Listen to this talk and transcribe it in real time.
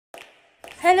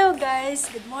Hello guys!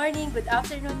 Good morning, good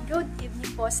afternoon, good evening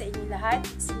po sa inyo lahat.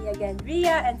 It's me again,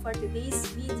 Ria, and for today's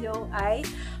video ay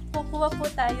kukuha po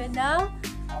tayo ng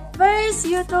first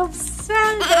YouTube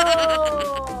Sweldo!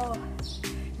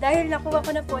 Dahil nakuha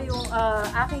ko na po yung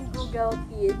aking Google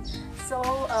Pin, so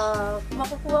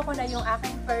makukuha ko na yung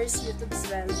aking first YouTube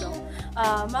Sweldo.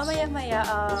 Mamaya-maya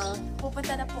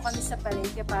pupunta na po kami sa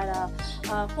palengke para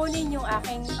kunin yung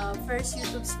aking first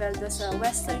YouTube Sweldo sa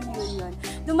Western Union.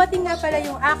 Dumating nga pala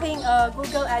yung aking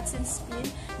Google AdSense pin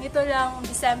nito lang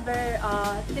December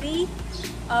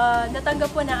 3.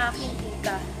 Natanggap po ng aking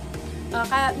tita.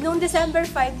 Noong December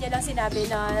 5 niya lang sinabi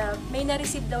na may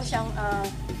na-receive daw siyang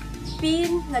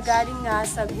pin na galing nga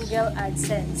sa Google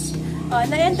AdSense.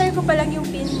 Na-enter ko pa lang yung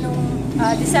pin nung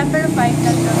December 5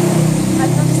 na to. At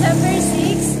noong December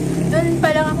 6, doon pa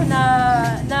lang ako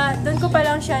doon ko pa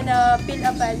lang siya na fill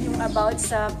upan yung about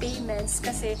sa payments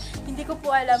kasi hindi ko po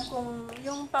alam kung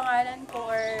yung pangalan ko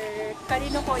or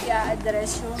kanino ko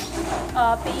i-address yung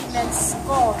payments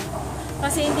ko.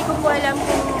 Kasi hindi ko po alam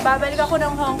kung babalik ako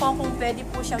ng Hong Kong kung pwede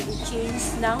po siyang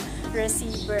i-change ng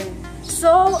receiver.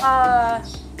 So,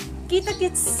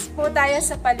 kita-kits po tayo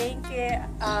sa palengke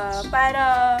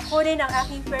para kunin ang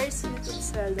aking first YouTube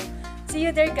Sweldo. See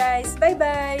you there guys!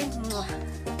 Bye-bye!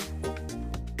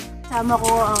 Sama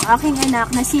ko ang aking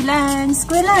anak na si Lance.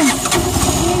 Kuya Lance!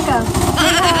 Ngayon ka!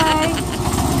 Hi!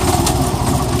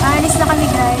 Alis na kami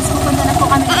guys. Pupunta na po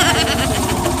kami sa palengke.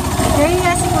 There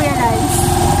na si Kuya Lance.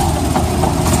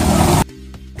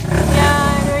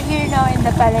 Yan, we're here now in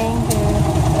the palengke.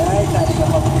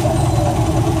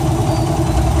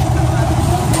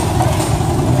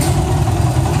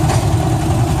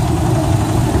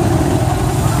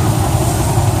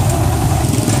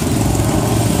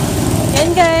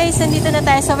 Guys, nandito na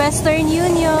tayo sa Western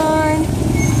Union.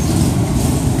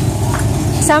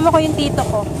 Kasama ko yung tito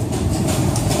ko.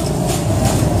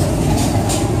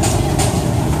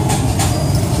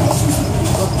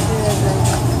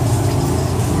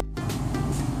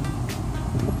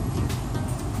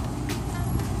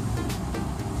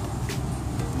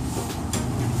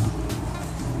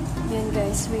 Yan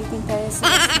guys, waiting tayo sa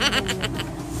Western Union.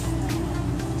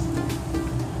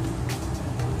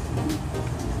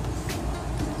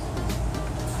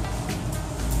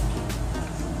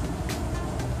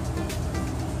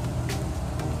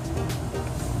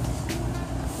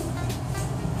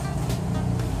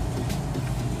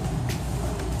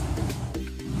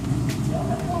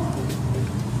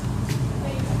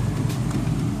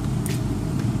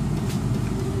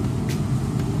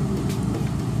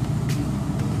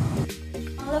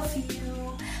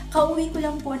 Kauwi ko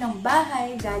lang po ng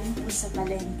bahay galing po sa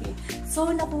palengke.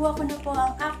 So, nakuha ko na po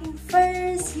ang aking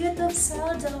first YouTube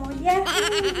Sweldo. Yay!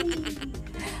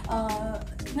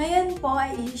 Ngayon po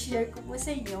ay i-share ko po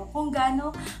sa inyo kung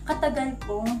gaano katagal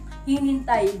kong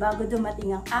hinintay bago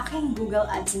dumating ang aking Google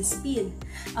AdSense pin.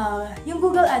 Yung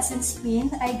Google AdSense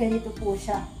pin ay ganito po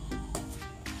siya.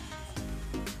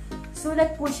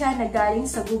 Sulat po siya na galing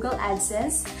sa Google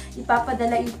AdSense.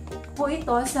 Ipapadala po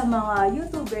ito sa mga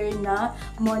YouTuber na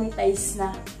monetize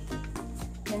na.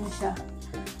 Yan siya.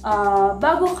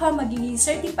 Bago ka magiging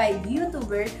certified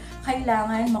YouTuber,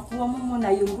 kailangan makuha mo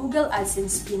muna yung Google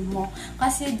AdSense pin mo.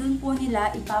 Kasi dun po nila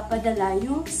ipapadala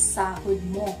yung sahod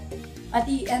mo. At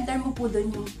i-enter mo po dun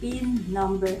yung pin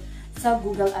number sa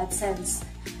Google AdSense.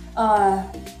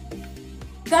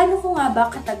 Gaano ko nga ba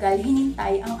katagal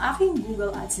hinintay ang aking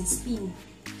Google AdSense pin?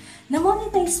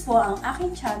 Na-monetize po ang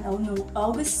aking channel noong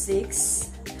August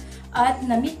 6 at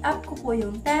na-meet up ko po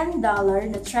yung $10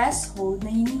 na threshold na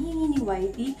hinihingi ni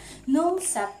YT noong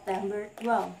September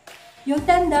 12. Yung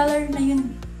 $10 na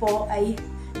yun po ay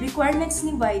requirements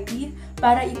ni YT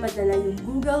para ipadala yung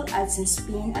Google AdSense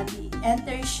pin at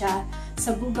i-enter siya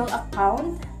sa Google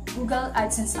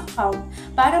AdSense account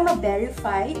para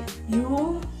ma-verify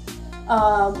yung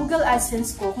Google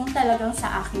AdSense ko kung talagang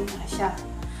sa akin na siya.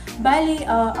 Bali,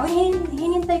 ang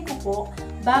hinintay ko po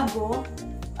bago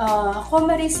ako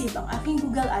ma-receive ang aking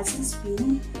Google AdSense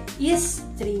pin is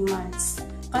 3 months.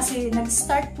 Kasi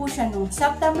nag-start po siya noong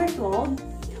September 12,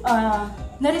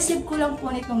 na-receive ko lang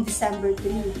po nitong December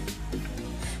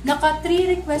 3. Naka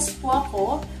 3 requests po ako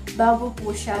bago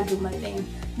po siya dumating.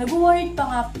 Nag-worried pa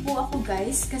nga po ako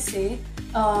guys kasi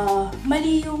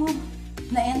mali yung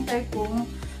na-enter kong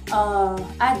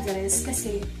address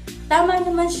kasi tama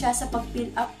naman siya sa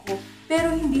pag-fill up ko,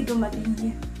 pero hindi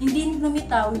dumating, hindi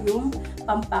lumitaw yung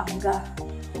Pampanga.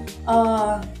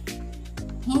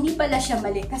 Hindi pala siya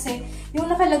mali kasi yung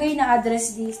nakalagay na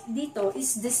address dito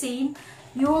is the same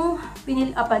yung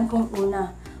pinil-upan kong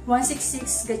una.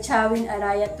 166 Gatchawin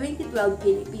Arayat 2012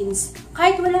 Philippines.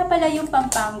 Kahit wala pala yung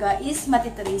Pampanga is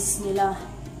matitrace nila.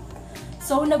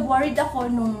 So nag-worried ako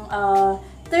nung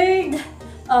third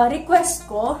request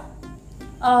ko,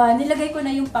 nilagay ko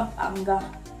na yung Pampanga.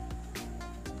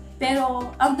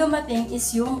 Pero ang dumating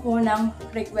is yung unang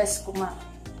request ko nga.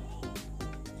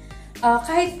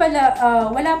 Kahit pala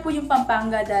wala po yung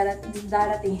Pampanga,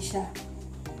 darating siya.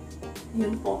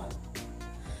 Yun po.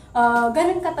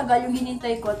 Ganun katagal yung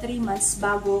hinintay ko, 3 months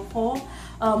bago ko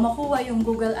makuha yung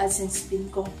Google AdSense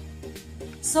PIN ko.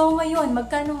 So ngayon,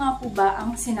 magkano nga po ba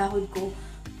ang sinahod ko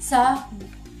sa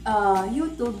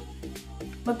YouTube?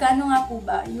 Magkano nga po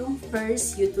ba yung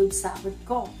first YouTube sahod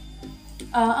ko?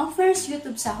 Ang first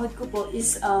YouTube sahod ko po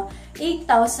is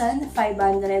 8,500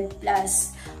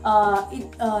 plus.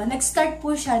 Nag-start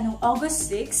po siya noong August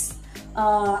 6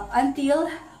 until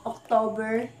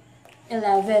October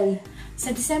 11. Sa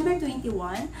December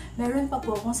 21, meron pa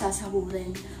po akong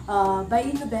sasahurin. By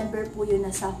November po yun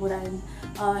nasahuran.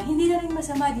 Hindi na rin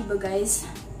masama, di ba guys,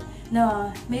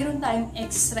 na mayroon tayong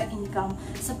extra income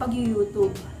sa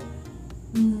pag-YouTube.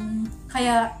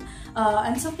 Kaya,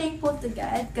 I'm so thankful to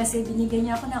God kasi binigyan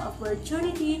niya ako ng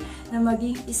opportunity na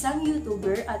maging isang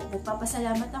YouTuber at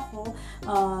nagpapasalamat ako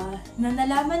na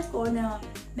nalaman ko na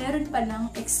meron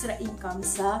palang extra income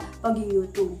sa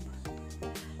pag-YouTube.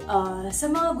 Sa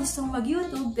mga gustong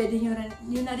mag-YouTube, pwede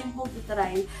nyo na rin po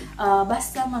itry.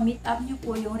 Basta ma-meet up nyo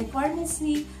po yung requirements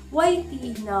ni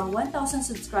YT na 1,000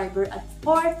 subscriber at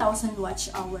 4,000 watch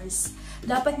hours.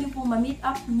 Dapat nyo po ma-meet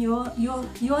up nyo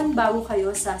yun bago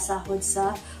kayo sasahod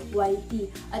sa YT.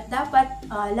 At dapat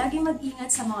lagi mag-ingat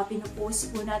sa mga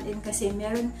pinupost po natin kasi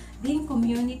meron din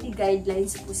community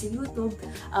guidelines po sa YouTube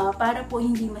para po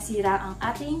hindi masira ang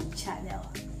ating channel.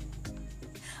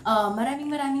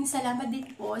 Maraming salamat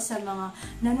din po sa mga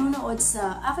nanonood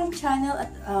sa aking channel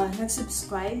at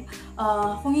nag-subscribe.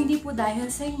 Kung hindi po dahil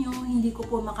sa inyo, hindi ko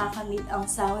po makakamit ang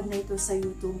sahod na ito sa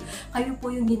YouTube. Kayo po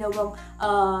yung ginawang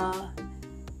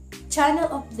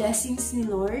channel of blessings ni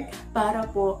Lord para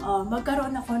po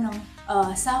magkaroon ako ng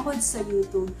sahod sa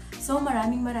YouTube. So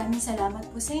maraming salamat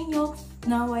po sa inyo.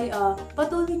 Naway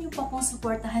patuloy niyo pa pong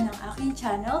suportahan ang aking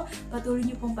channel. Patuloy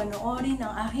niyo pong panoorin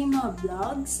ang aking mga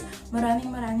vlogs.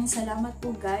 Maraming salamat po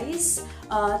guys.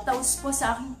 Taos po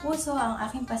sa aking puso ang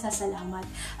aking pasasalamat.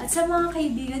 At sa mga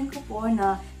kaibigan ko po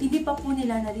na hindi pa po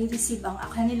nila nare-receive ang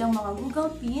kanilang mga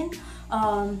Google PIN,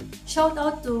 shout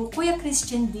out to Kuya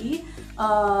Christian D.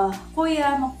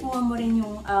 Kuya, makuha mo rin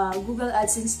yung Google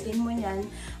AdSense PIN mo niyan.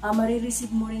 Marireceive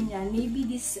mo rin yan maybe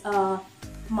this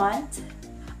month.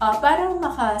 Para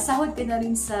makasahod ka na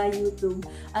rin sa YouTube.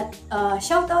 At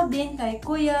shoutout din kay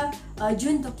Kuya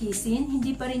Jun Tokisin.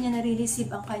 Hindi pa rin niya nare-receive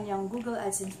ang kanyang Google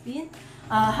AdSense PIN.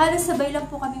 Halos sabay lang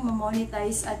po kaming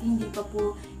mamonetize at hindi pa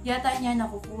po yata niya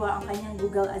nakukuha ang kanyang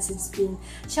Google AdSense PIN.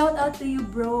 Shoutout to you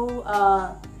bro.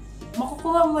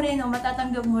 Makukuha mo rin o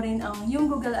matatanggap mo rin ang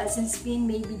yung Google AdSense PIN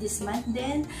maybe this month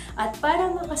din at para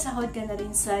makasahod ka na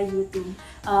rin sa YouTube.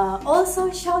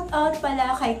 Also, shout out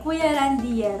pala kay Kuya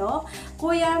Randiero.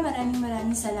 Kuya,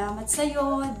 maraming salamat sa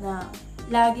iyo na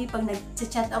lagi pag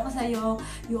nag-chat ako sa iyo,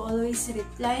 you always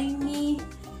reply me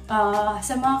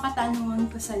sa mga katanungan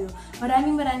ko sa iyo.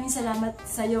 Maraming salamat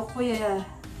sa iyo, Kuya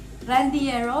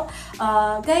Randiero.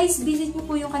 Guys, visit niyo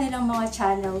po yung kanilang mga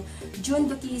channel. June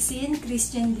Dukisin,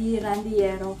 Christian D.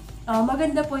 Randiero.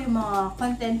 Maganda po yung mga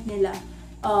content nila.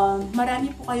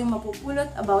 Marami po kayong mapupulot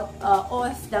about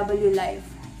OFW life.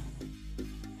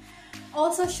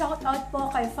 Also, shout out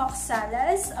po kay Fox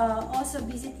Salas. Also,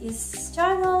 visit his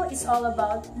channel. It's all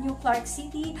about New Clark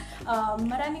City.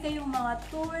 Marami kayong mga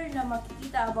tour na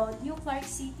makikita about New Clark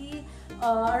City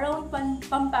around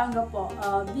Pampanga po.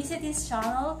 Visit his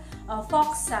channel,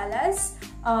 Fox Salas.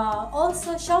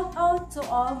 Also, shout out to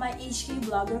all my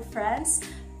HK vlogger friends.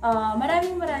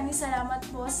 Maraming salamat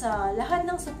po sa lahat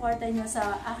ng suporta nyo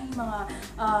sa aking mga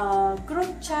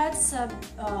group chats sa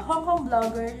Hong Kong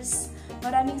vloggers.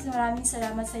 Maraming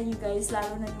salamat sa inyo guys,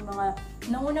 lalo na yung mga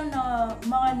naunang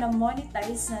mga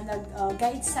na-monetize na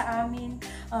nag-guide sa amin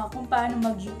kung paano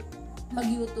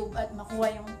mag-YouTube at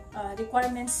makuha yung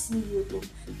requirements ni YouTube.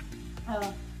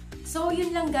 So, yun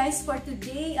lang guys for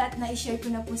today at na-share ko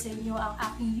na po sa inyo ang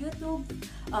aking YouTube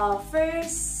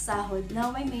first sahod.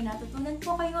 Naway may natutunan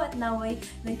po kayo at naway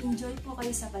nag-enjoy po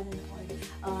kayo sa panonood.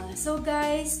 So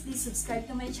guys, please subscribe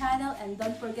to my channel and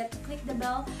don't forget to click the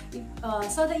bell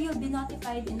so that you'll be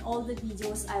notified in all the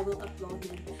videos I will upload.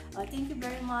 Thank you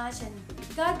very much and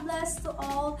God bless to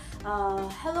all.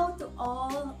 Hello to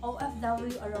all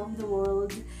OFW around the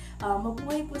world.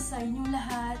 Mabuhay po sa inyong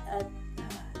lahat at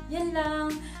yan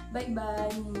lang.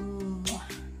 Bye-bye.